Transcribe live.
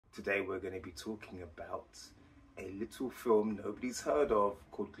Today we're going to be talking about a little film nobody's heard of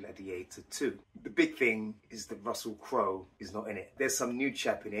called Gladiator 2. The big thing is that Russell Crowe is not in it. There's some new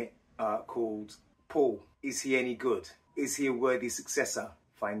chap in it called Paul. Is he any good? Is he a worthy successor?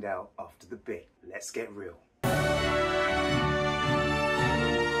 Find out after the bit. Let's get real.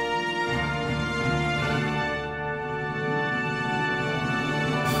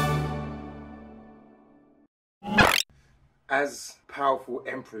 As powerful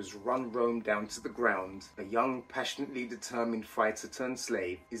emperors run Rome down to the ground, a young, passionately determined fighter turned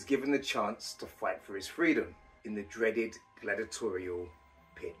slave is given the chance to fight for his freedom in the dreaded gladiatorial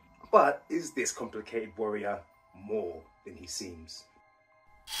pit. But is this complicated warrior more than he seems?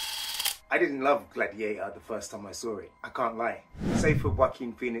 I didn't love Gladiator the first time I saw it, I can't lie. Save for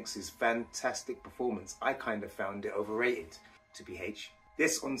Joaquin Phoenix's fantastic performance, I kind of found it overrated, to BH.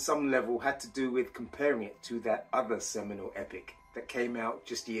 This, on some level, had to do with comparing it to that other seminal epic that came out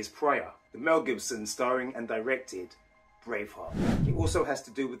just years prior, the Mel Gibson starring and directed Braveheart. It also has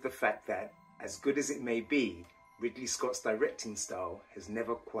to do with the fact that, as good as it may be, Ridley Scott's directing style has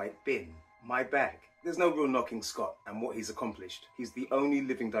never quite been my bag. There's no real knocking Scott and what he's accomplished. He's the only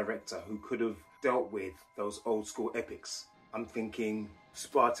living director who could have dealt with those old school epics. I'm thinking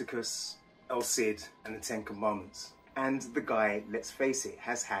Spartacus, El Cid, and the Ten Commandments. And the guy, let's face it,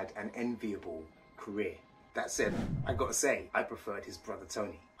 has had an enviable career. That said, I gotta say, I preferred his brother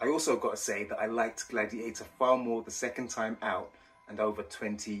Tony. I also gotta say that I liked Gladiator far more the second time out and over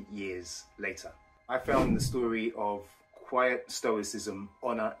 20 years later. I found the story of quiet stoicism,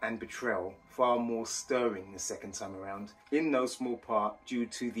 honour and betrayal far more stirring the second time around, in no small part due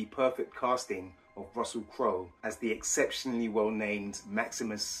to the perfect casting of Russell Crowe as the exceptionally well-named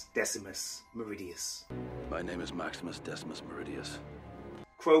Maximus Decimus Meridius. My name is Maximus Decimus Meridius.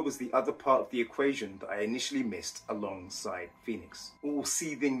 Crowe was the other part of the equation that I initially missed alongside Phoenix. All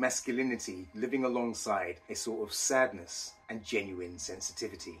seething masculinity living alongside a sort of sadness and genuine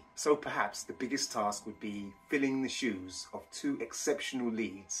sensitivity. So perhaps the biggest task would be filling the shoes of two exceptional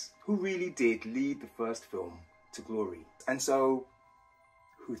leads who really did lead the first film to glory. And so,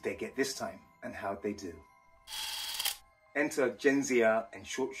 who'd they get this time? And how'd they do? Enter Gen Zer and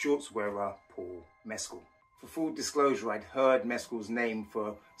short shorts wearer Paul Mescal. For full disclosure, I'd heard Mescal's name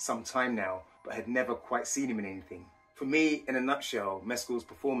for some time now, but had never quite seen him in anything. For me, in a nutshell, Mescal's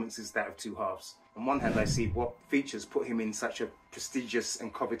performance is that of two halves. On one hand, I see what features put him in such a prestigious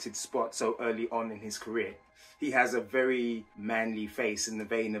and coveted spot so early on in his career. He has a very manly face in the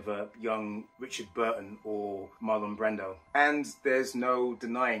vein of a young Richard Burton or Marlon Brando. And there's no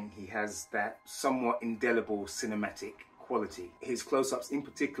denying he has that somewhat indelible cinematic quality. His close-ups in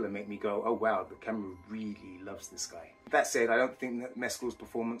particular make me go, oh wow, the camera really loves this guy. That said, I don't think that Mescal's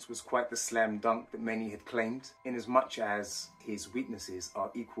performance was quite the slam dunk that many had claimed, in as much as his weaknesses are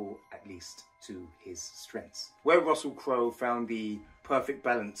equal, at least, to his strengths. Where Russell Crowe found the perfect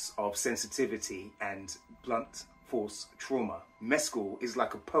balance of sensitivity and blunt force trauma, Mescal is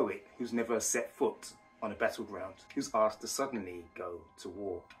like a poet who's never set foot on a battleground, who's asked to suddenly go to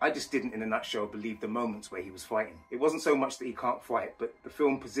war. I just didn't, in a nutshell, believe the moments where he was fighting. It wasn't so much that he can't fight, but the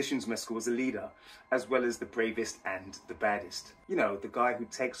film positions Mescal as a leader, as well as the bravest and the baddest. You know, the guy who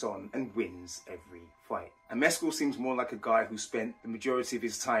takes on and wins every fight. And Mescal seems more like a guy who spent the majority of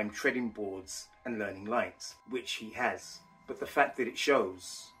his time treading boards and learning lines, which he has. But the fact that it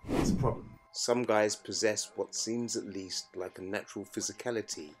shows is a problem. Some guys possess what seems at least like a natural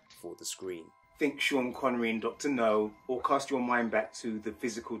physicality for the screen. Think Sean Connery in Dr. No, or cast your mind back to the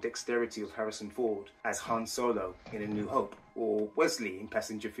physical dexterity of Harrison Ford as Han Solo in A New Hope, or Wesley in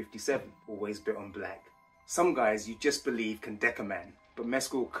Passenger 57, always bit on black. Some guys you just believe can deck a man, but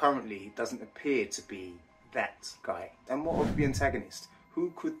Mescal currently doesn't appear to be that guy. And what of the antagonist?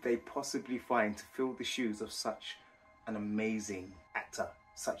 Who could they possibly find to fill the shoes of such an amazing actor,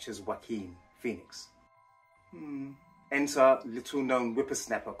 such as Joaquin Phoenix? Enter little-known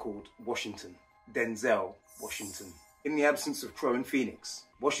whippersnapper called Washington. Denzel Washington. In the absence of Crowe and Phoenix,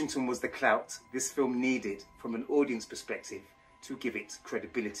 Washington was the clout this film needed from an audience perspective to give it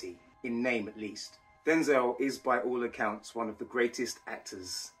credibility, in name at least. Denzel is by all accounts one of the greatest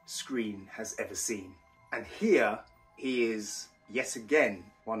actors screen has ever seen. And here he is yet again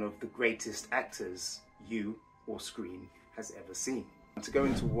one of the greatest actors you or screen has ever seen. And to go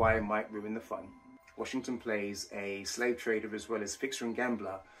into why might ruin the fun, Washington plays a slave trader as well as fixer and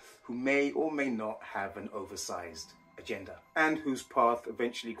gambler who may or may not have an oversized agenda, and whose path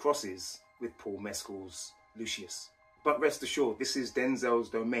eventually crosses with Paul Mescal's Lucius. But rest assured, this is Denzel's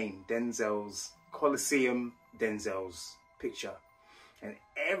domain, Denzel's Coliseum, Denzel's picture. And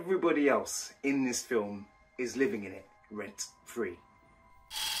everybody else in this film is living in it rent-free.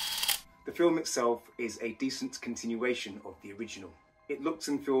 The film itself is a decent continuation of the original. It looks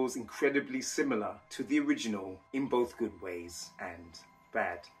and feels incredibly similar to the original in both good ways and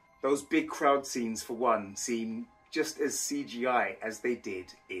bad. Those big crowd scenes, for one, seem just as CGI as they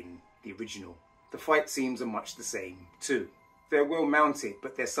did in the original. The fight scenes are much the same too. They're well mounted,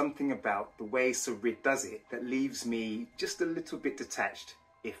 but there's something about the way Sir Rid does it that leaves me just a little bit detached,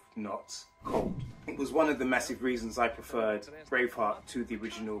 if not cold. It was one of the massive reasons I preferred Braveheart to the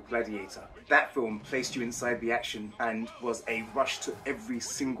original Gladiator. That film placed you inside the action and was a rush to every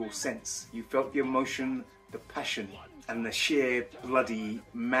single sense. You felt the emotion, the passion, and the sheer bloody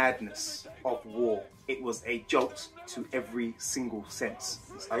madness of war. It was a jolt to every single sense.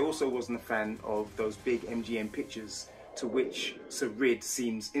 I also wasn't a fan of those big MGM pictures to which Sir Rid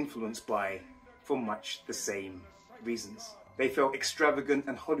seems influenced by for much the same reasons. They felt extravagant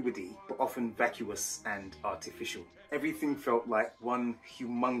and Hollywoody, but often vacuous and artificial. Everything felt like one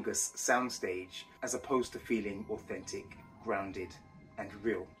humongous soundstage as opposed to feeling authentic, grounded, and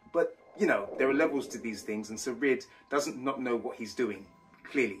real. But, you know, there are levels to these things, and Sir Rid doesn't not know what he's doing,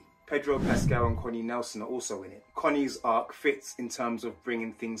 clearly. Pedro Pascal and Connie Nelson are also in it. Connie's arc fits in terms of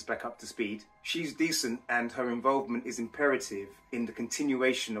bringing things back up to speed. She's decent, and her involvement is imperative in the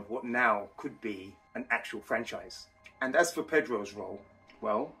continuation of what now could be an actual franchise. And as for Pedro's role,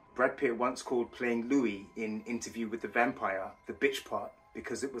 well, Brad Pitt once called playing Louis in Interview with the Vampire the bitch part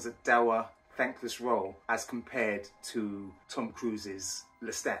because it was a dour, thankless role as compared to Tom Cruise's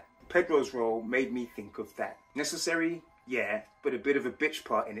Lestat. Pedro's role made me think of that. Necessary? Yeah, but a bit of a bitch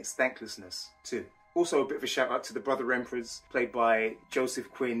part in its thanklessness too. Also a bit of a shout out to the Brother Emperors, played by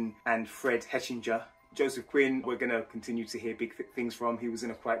Joseph Quinn and Fred Hettinger. Joseph Quinn, we're going to continue to hear big things from. He was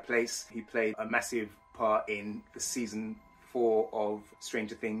in A Quiet Place. He played a massive part in the season 4 of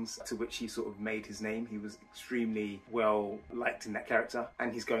Stranger Things, to which he sort of made his name. He was extremely well liked in that character,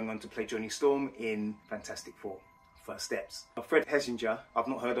 and he's going on to play Johnny Storm in Fantastic Four: First Steps. Fred Hettinger, I've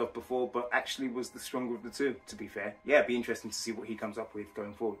not heard of before, but actually was the stronger of the two, to be fair. Yeah, it'd be interesting to see what he comes up with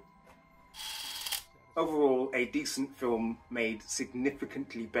going forward. Overall, a decent film made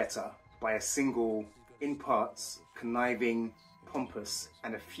significantly better by a single, in parts, conniving, pompous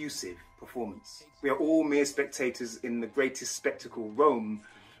and effusive performance. We are all mere spectators in the greatest spectacle Rome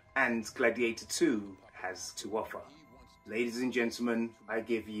and Gladiator 2 has to offer. Ladies and gentlemen, I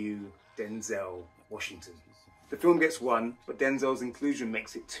give you Denzel Washington. The film gets 1, but Denzel's inclusion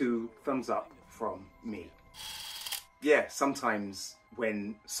makes it 2 thumbs up from me. Yeah, sometimes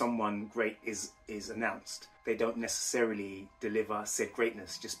when someone great is announced, they don't necessarily deliver said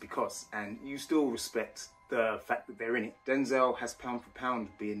greatness just because, and you still respect the fact that they're in it. Denzel has pound for pound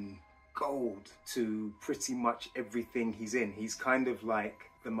been gold to pretty much everything he's in. He's kind of like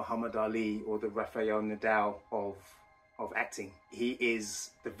the Muhammad Ali or the Rafael Nadal of acting. He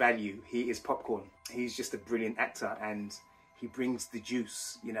is the value. He is popcorn. He's just a brilliant actor, and he brings the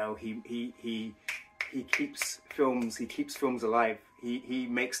juice. You know, he keeps films alive. He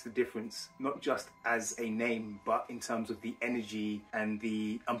makes the difference, not just as a name, but in terms of the energy and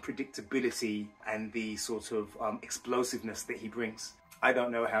the unpredictability and the sort of explosiveness that he brings. I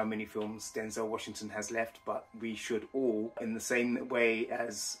don't know how many films Denzel Washington has left, but we should all, in the same way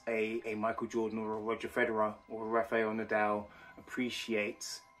as a Michael Jordan or a Roger Federer or a Rafael Nadal,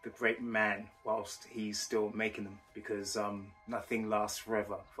 appreciate the great man whilst he's still making them, because nothing lasts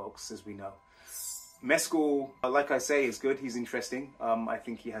forever, folks, as we know. Mescal, like I say, is good. He's interesting. I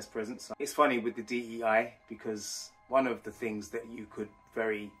think he has presence. It's funny with the DEI, because one of the things that you could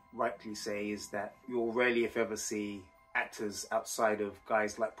very rightly say is that you'll rarely, if ever, see actors outside of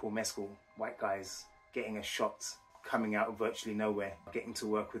guys like Paul Mescal, white guys, getting a shot coming out of virtually nowhere, getting to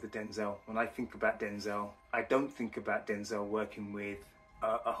work with a Denzel. When I think about Denzel, I don't think about Denzel working with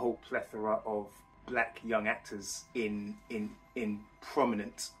a whole plethora of black young actors in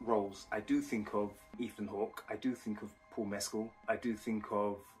prominent roles. I do think of Ethan Hawke, I do think of Paul Mescal, I do think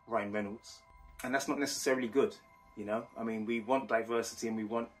of Ryan Reynolds, and that's not necessarily good, you know? I mean, we want diversity and we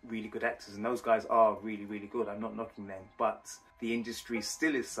want really good actors, and those guys are really, really good. I'm not knocking them, but the industry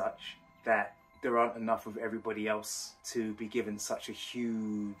still is such that there aren't enough of everybody else to be given such a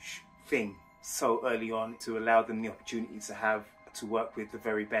huge thing so early on, to allow them the opportunity to work with the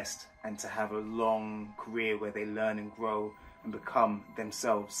very best and to have a long career where they learn and grow and become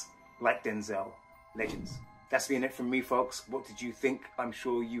themselves, like Denzel, legends. That's been it from me, folks. What did you think? I'm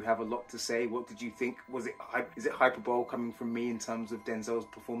sure you have a lot to say. What did you think? Is it hyperbole coming from me in terms of Denzel's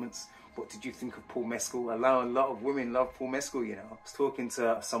performance? What did you think of Paul Mescal? A lot of women love Paul Mescal, you know. I was talking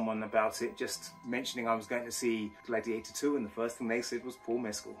to someone about it, just mentioning I was going to see Gladiator 2, and the first thing they said was Paul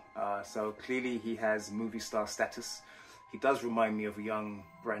Mescal. So clearly he has movie star status. He does remind me of a young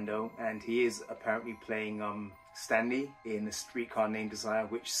Brando, and he is apparently playing Stanley in A Streetcar Named Desire,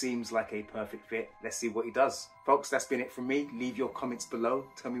 which seems like a perfect fit. Let's see what he does. Folks, that's been it from me. Leave your comments below.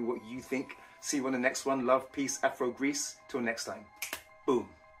 Tell me what you think. See you on the next one. Love, peace, Afro Greece. Till next time. Boom.